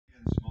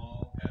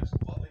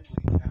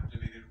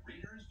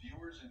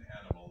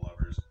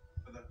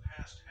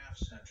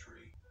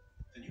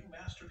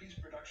masterpiece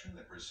production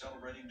that we're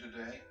celebrating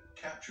today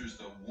captures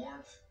the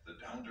warmth, the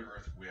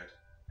down-to-earth wit,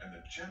 and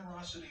the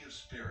generosity of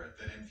spirit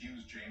that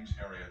infuse James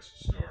Herriot's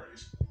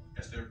stories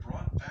as they're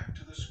brought back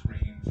to the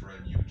screen for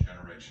a new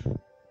generation.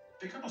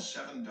 Become a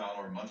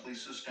 $7 monthly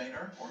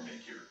sustainer or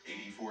make your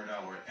 $84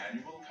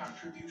 annual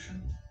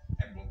contribution,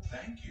 and we'll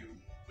thank you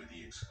with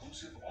the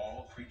exclusive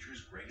All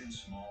Creatures Great and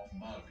Small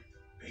mug.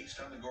 Based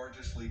on the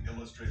gorgeously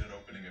illustrated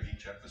opening of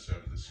each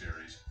episode of the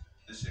series,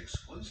 this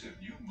exclusive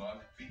new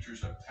mug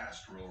features a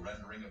pastoral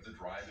rendering of the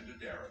drive into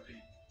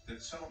Darrowby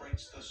that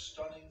celebrates the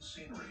stunning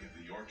scenery of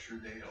the Yorkshire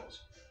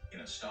Dales. In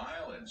a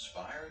style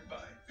inspired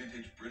by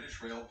vintage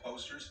British rail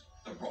posters,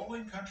 the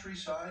rolling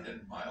countryside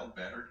and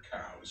mild-mannered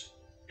cows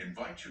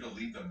invite you to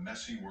leave the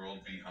messy world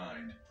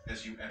behind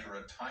as you enter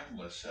a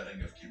timeless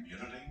setting of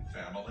community,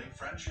 family,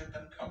 friendship,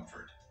 and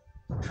comfort.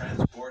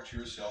 Transport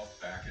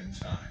yourself back in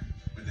time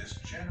with this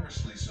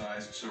generously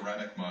sized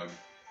ceramic mug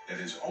that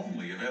is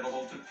only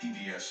available to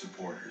PBS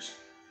supporters.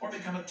 Or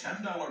become a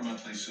 $10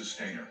 monthly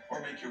sustainer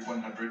or make your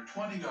 $120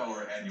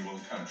 annual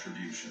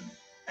contribution.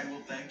 And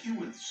we'll thank you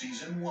with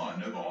Season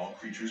 1 of All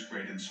Creatures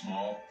Great and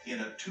Small in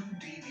a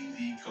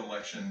 2-DVD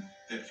collection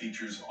that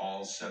features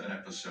all 7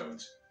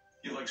 episodes.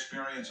 You'll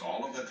experience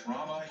all of the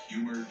drama,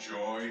 humor,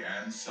 joy,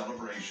 and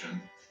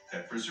celebration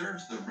that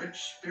preserves the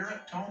rich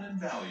spirit, tone, and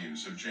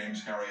values of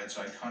James Herriot's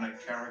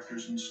iconic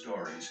characters and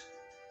stories.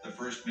 The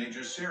first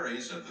major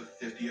series of the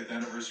 50th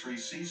anniversary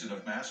season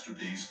of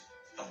Masterpiece,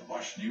 the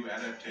lush new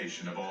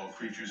adaptation of All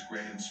Creatures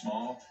Great and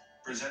Small,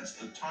 presents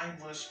the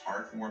timeless,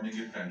 heartwarming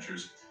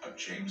adventures of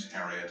James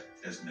Herriot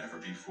as never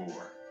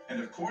before.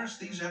 And of course,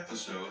 these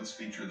episodes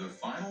feature the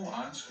final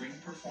on-screen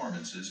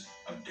performances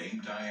of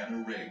Dame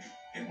Diana Rigg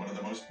in one of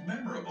the most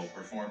memorable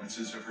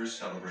performances of her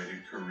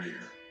celebrated career.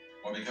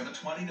 Or become a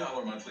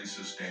 $20 monthly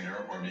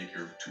sustainer or make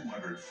your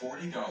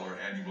 $240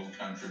 annual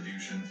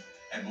contribution,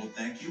 and we'll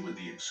thank you with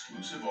the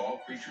exclusive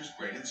All Creatures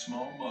Great and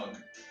Small mug,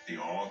 the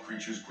All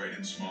Creatures Great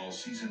and Small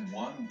Season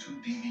 1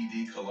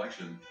 2-DVD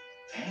collection,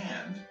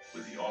 and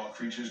with the All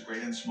Creatures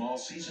Great and Small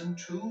Season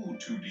 2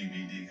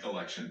 2-DVD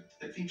collection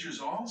that features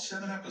all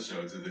 7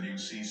 episodes of the new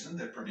season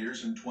that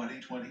premieres in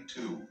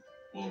 2022.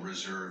 We'll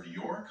reserve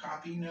your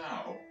copy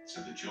now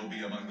so that you'll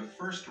be among the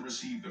first to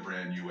receive the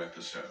brand new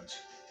episodes.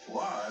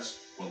 Plus,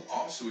 we'll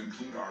also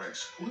include our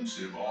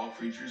exclusive All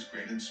Creatures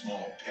Great and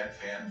Small pet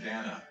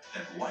bandana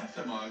that, like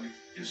the mug,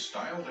 is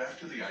styled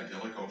after the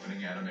idyllic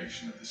opening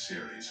animation of the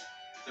series.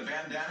 The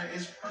bandana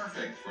is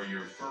perfect for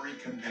your furry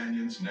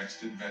companion's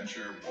next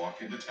adventure,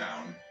 walk into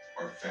town,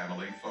 or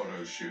family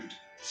photo shoot.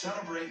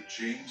 Celebrate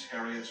James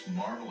Herriot's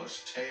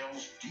marvelous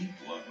tales, deep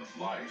love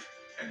of life,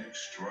 and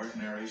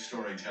extraordinary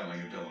storytelling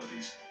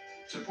abilities.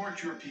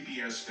 Support your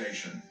PBS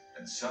station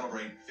and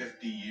celebrate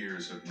 50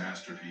 years of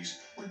Masterpiece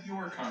with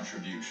your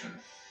contribution.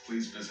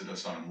 Please visit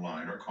us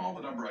online or call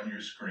the number on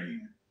your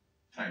screen.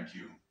 Thank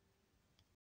you.